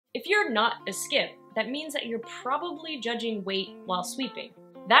If you're not a skip, that means that you're probably judging weight while sweeping.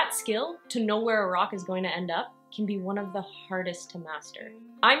 That skill, to know where a rock is going to end up, can be one of the hardest to master.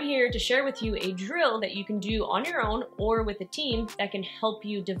 I'm here to share with you a drill that you can do on your own or with a team that can help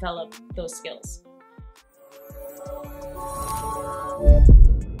you develop those skills.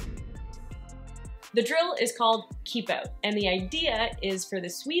 The drill is called keep out, and the idea is for the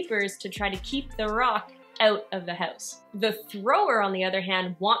sweepers to try to keep the rock out of the house. The thrower, on the other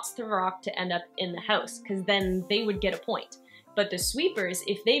hand, wants the rock to end up in the house, because then they would get a point. But the sweepers,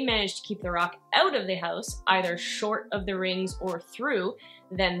 if they manage to keep the rock out of the house, either short of the rings or through,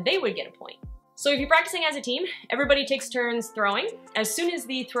 then they would get a point. So if you're practicing as a team, everybody takes turns throwing. As soon as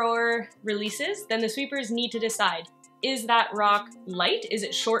the thrower releases, then the sweepers need to decide, is that rock light? Is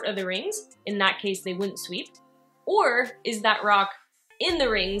it short of the rings? In that case, they wouldn't sweep. Or is that rock in the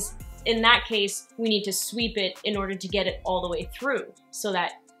rings? In that case, we need to sweep it in order to get it all the way through so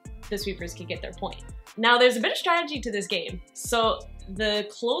that the sweepers can get their point. Now, there's a bit of strategy to this game. So the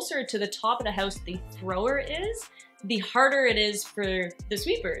closer to the top of the house the thrower is, the harder it is for the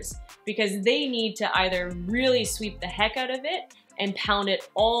sweepers, because they need to either really sweep the heck out of it and pound it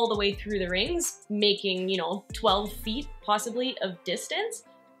all the way through the rings, making, 12 feet possibly of distance,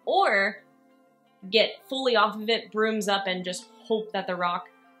 or get fully off of it, brooms up, and just hope that the rock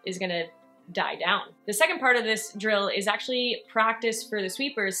is gonna die down. The second part of this drill is actually practice for the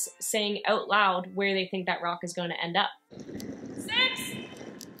sweepers saying out loud where they think that rock is going to end up. 6,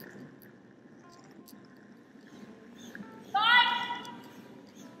 5,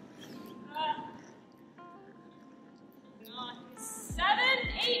 7,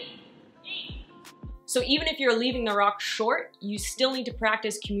 8. So even if you're leaving the rock short, you still need to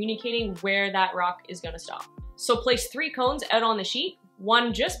practice communicating where that rock is going to stop. So place 3 cones out on the sheet,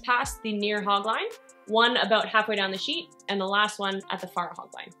 one just past the near hog line, one about halfway down the sheet, and the last one at the far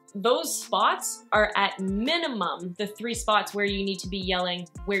hog line. Those spots are at minimum the 3 spots where you need to be yelling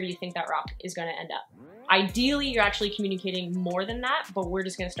where you think that rock is going to end up. Ideally, you're actually communicating more than that, but we're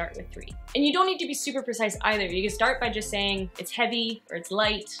just going to start with 3. And you don't need to be super precise either. You can start by just saying it's heavy, or it's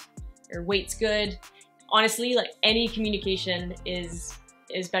light, or weight's good. Honestly, like, any communication is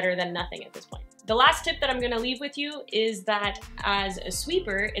better than nothing at this point. The last tip that I'm gonna leave with you is that as a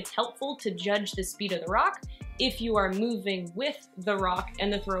sweeper, it's helpful to judge the speed of the rock if you are moving with the rock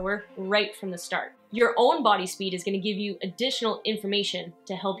and the thrower right from the start. Your own body speed is gonna give you additional information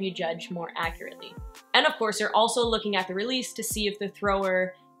to help you judge more accurately. And of course, you're also looking at the release to see if the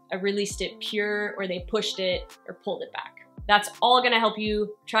thrower released it pure, or they pushed it or pulled it back. That's all gonna help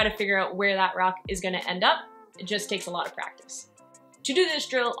you try to figure out where that rock is gonna end up. It just takes a lot of practice. To do this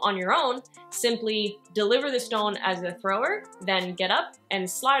drill on your own, simply deliver the stone as the thrower, then get up and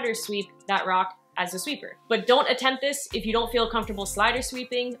slider sweep that rock as a sweeper. But don't attempt this if you don't feel comfortable slider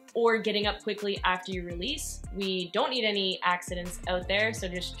sweeping or getting up quickly after you release. We don't need any accidents out there, so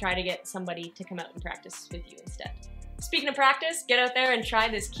just try to get somebody to come out and practice with you instead. Speaking of practice, get out there and try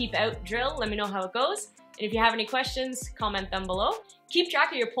this keep out drill. Let me know how it goes. And if you have any questions, comment them below. Keep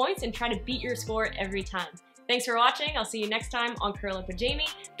track of your points and try to beat your score every time. Thanks for watching. I'll see you next time on Curl Up with Jamie.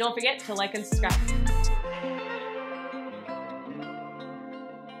 Don't forget to like and subscribe.